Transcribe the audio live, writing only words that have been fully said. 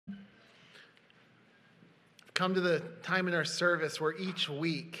Come to the time in our service where each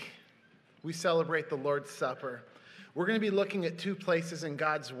week we celebrate the Lord's Supper. We're going to be looking at two places in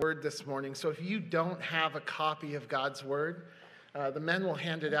God's Word this morning. So if you don't have a copy of God's Word, the men will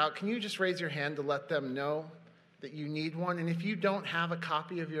hand it out. Can you just raise your hand to let them know that you need one? And if you don't have a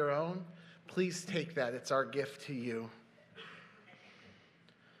copy of your own, please take that. It's our gift to you.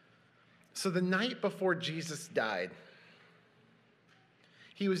 So the night before Jesus died,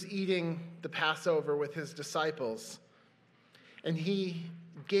 he was eating the Passover with his disciples, and he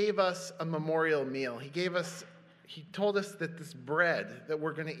gave us a memorial meal. He told us that this bread that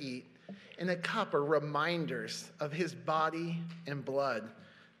we're going to eat and a cup are reminders of his body and blood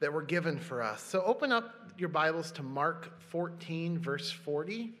that were given for us. So open up your Bibles to Mark 14, verse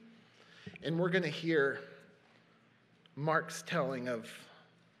 40, and we're going to hear Mark's telling of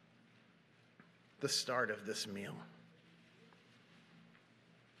the start of this meal.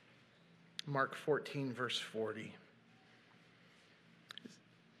 Mark 14, verse 40.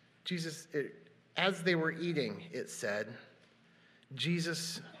 As they were eating, it said,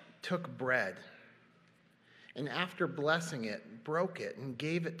 Jesus took bread, and after blessing it, broke it and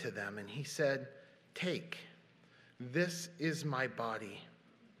gave it to them, and he said, "Take, this is my body."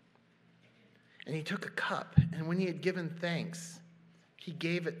 And he took a cup, and when he had given thanks, he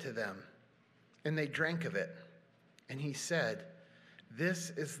gave it to them, and they drank of it. And he said, "This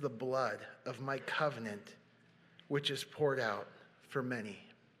is the blood of my covenant, which is poured out for many."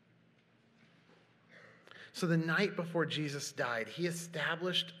 So the night before Jesus died, he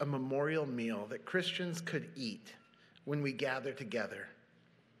established a memorial meal that Christians could eat when we gather together.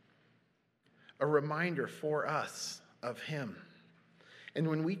 A reminder for us of him. And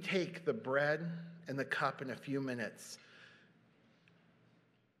when we take the bread and the cup in a few minutes,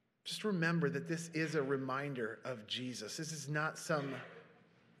 just remember that this is a reminder of Jesus. This is not some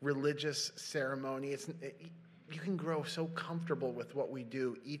religious ceremony. You can grow so comfortable with what we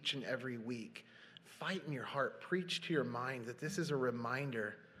do each and every week. Fight in your heart, preach to your mind that this is a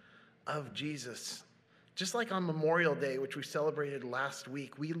reminder of Jesus. Just like on Memorial Day, which we celebrated last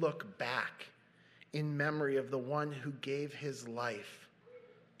week, we look back in memory of the one who gave his life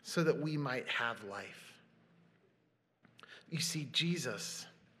so that we might have life. You see, Jesus,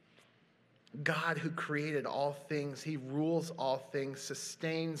 God who created all things, he rules all things,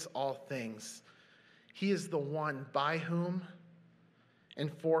 sustains all things. He is the one by whom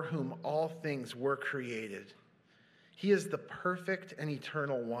and for whom all things were created. He is the perfect and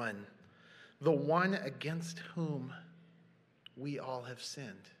eternal one, the one against whom we all have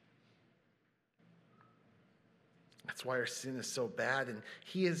sinned. That's why our sin is so bad, and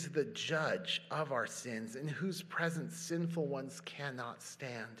he is the judge of our sins, in whose presence sinful ones cannot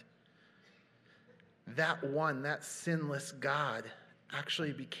stand. That one, that sinless God,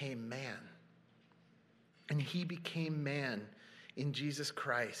 actually became man. And he became man in Jesus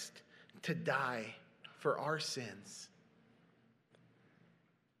Christ to die for our sins.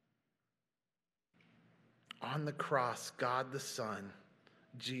 On the cross, God the Son,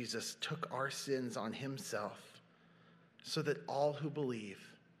 Jesus, took our sins on himself so that all who believe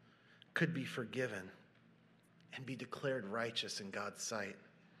could be forgiven and be declared righteous in God's sight.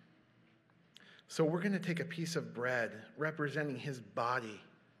 So we're going to take a piece of bread representing his body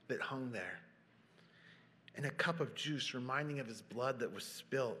that hung there, and a cup of juice reminding of his blood that was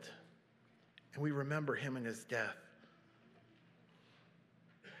spilt. And we remember him and his death.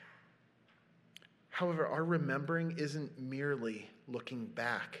 However, our remembering isn't merely looking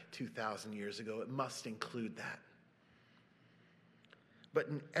back 2,000 years ago. It must include that. But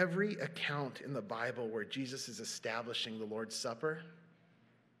in every account in the Bible where Jesus is establishing the Lord's Supper,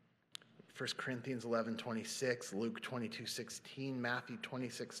 1 Corinthians 11:26, Luke 22:16, Matthew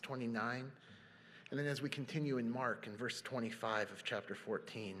 26:29, and then as we continue in Mark in verse 25 of chapter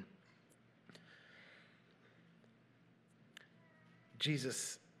 14,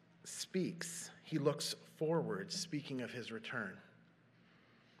 Jesus speaks. He looks forward, speaking of his return.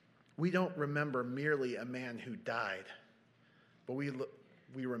 We don't remember merely a man who died, but we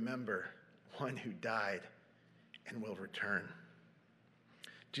remember one who died and will return.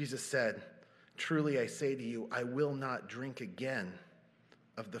 Jesus said, "Truly I say to you, I will not drink again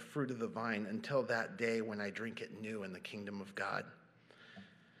of the fruit of the vine until that day when I drink it new in the kingdom of God."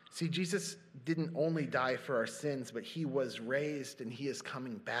 See, Jesus didn't only die for our sins, but he was raised and he is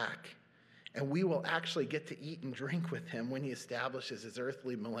coming back. And we will actually get to eat and drink with him when he establishes his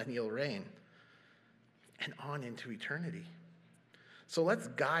earthly millennial reign and on into eternity. So let's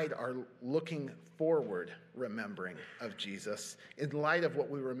guide our looking forward remembering of Jesus in light of what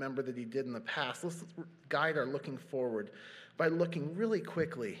we remember that he did in the past. Let's guide our looking forward by looking really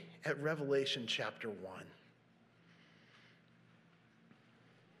quickly at Revelation chapter 1.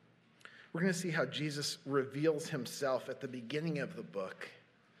 We're going to see how Jesus reveals himself at the beginning of the book,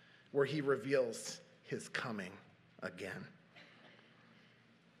 where he reveals his coming again.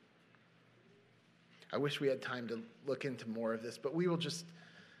 I wish we had time to look into more of this, but we will just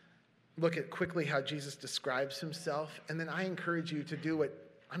look at quickly how Jesus describes himself, and then I encourage you to do what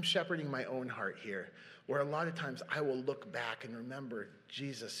I'm shepherding my own heart here, where a lot of times I will look back and remember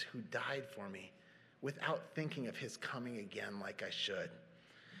Jesus who died for me without thinking of his coming again like I should.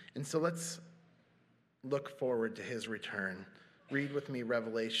 And so let's look forward to his return. Read with me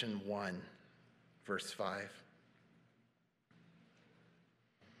Revelation 1, verse 5.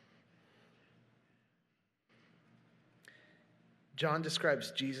 John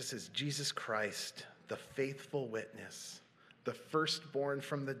describes Jesus as Jesus Christ, the faithful witness, the firstborn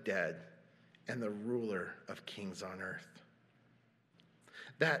from the dead, and the ruler of kings on earth.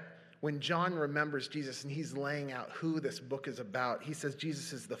 That when John remembers Jesus and he's laying out who this book is about, he says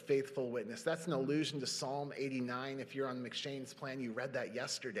Jesus is the faithful witness. That's an allusion to Psalm 89. If you're on McShane's plan, you read that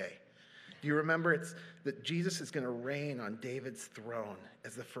yesterday. Do you remember? It's that Jesus is going to reign on David's throne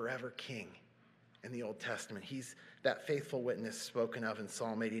as the forever king in the Old Testament. He's that faithful witness spoken of in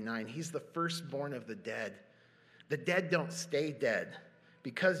Psalm 89. He's the firstborn of the dead. The dead don't stay dead.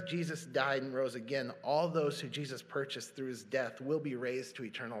 Because Jesus died and rose again, all those who Jesus purchased through his death will be raised to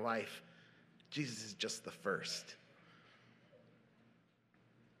eternal life. Jesus is just the first.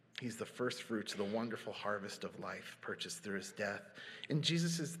 He's the first fruits of the wonderful harvest of life purchased through his death. And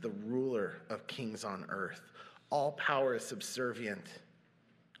Jesus is the ruler of kings on earth. All power is subservient.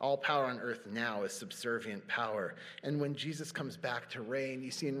 All power on earth now is subservient power. And when Jesus comes back to reign,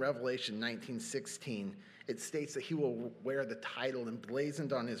 you see in Revelation 19:16, it states that he will wear the title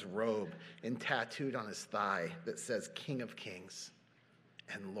emblazoned on his robe and tattooed on his thigh that says King of Kings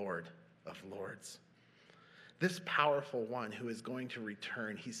and Lord of Lords. This powerful one who is going to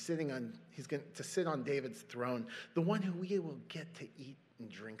return, he's going to sit on David's throne, the one who we will get to eat and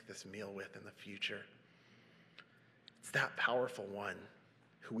drink this meal with in the future. It's that powerful one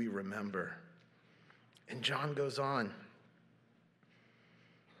who we remember. And John goes on.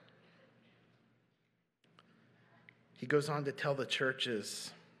 He goes on to tell the churches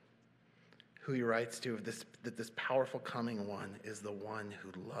who he writes to that this powerful coming one is the one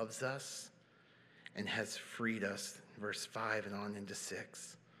who loves us and has freed us, verse 5 and on into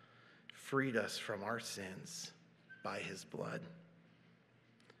 6, freed us from our sins by his blood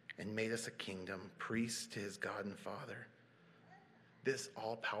and made us a kingdom, priests to his God and Father. This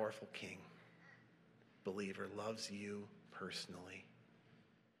all-powerful King, believer, loves you personally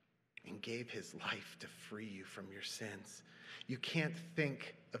and gave his life to free you from your sins. You can't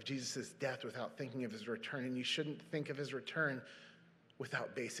think of Jesus' death without thinking of his return, and you shouldn't think of his return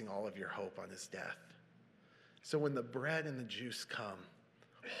without basing all of your hope on his death. So when the bread and the juice come,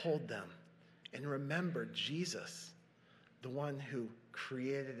 hold them and remember Jesus, the one who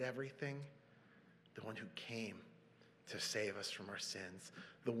created everything, the one who came to save us from our sins,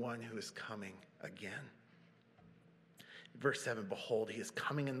 the one who is coming again. Verse 7, behold, he is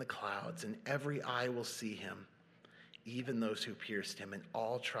coming in the clouds, and every eye will see him, even those who pierced him, and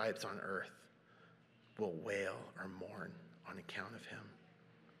all tribes on earth will wail or mourn on account of him.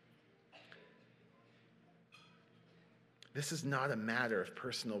 This is not a matter of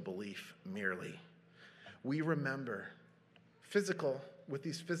personal belief merely. We remember with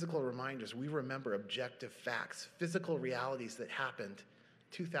these physical reminders, we remember objective facts, physical realities that happened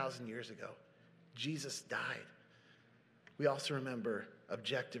 2,000 years ago. Jesus died. We also remember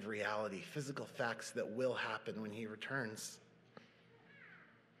objective reality, physical facts that will happen when he returns.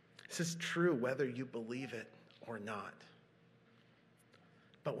 This is true whether you believe it or not.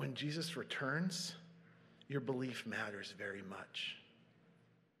 But when Jesus returns, your belief matters very much.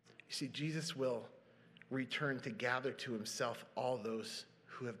 You see, Jesus will return to gather to himself all those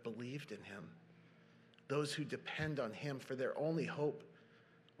who have believed in him, those who depend on him for their only hope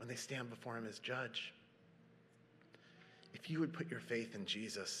when they stand before him as judge. If you would put your faith in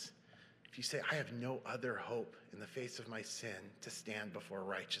Jesus, if you say, I have no other hope in the face of my sin to stand before a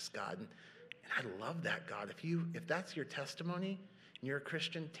righteous God, and I love that God. If that's your testimony and you're a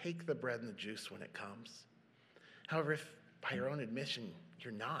Christian, take the bread and the juice when it comes. However, if by your own admission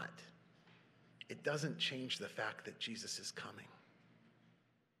you're not, it doesn't change the fact that Jesus is coming.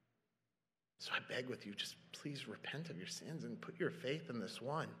 So I beg with you, just please repent of your sins and put your faith in this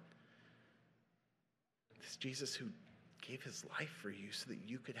one. This Jesus who gave his life for you so that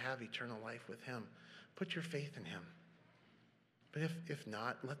you could have eternal life with him. Put your faith in him. But if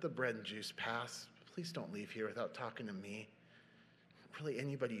not, let the bread and juice pass. Please don't leave here without talking to me. Really,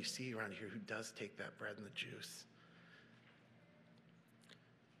 anybody you see around here who does take that bread and the juice.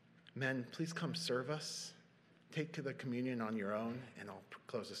 Men, please come serve us. Take the communion on your own, and I'll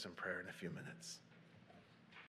close us in prayer in a few minutes.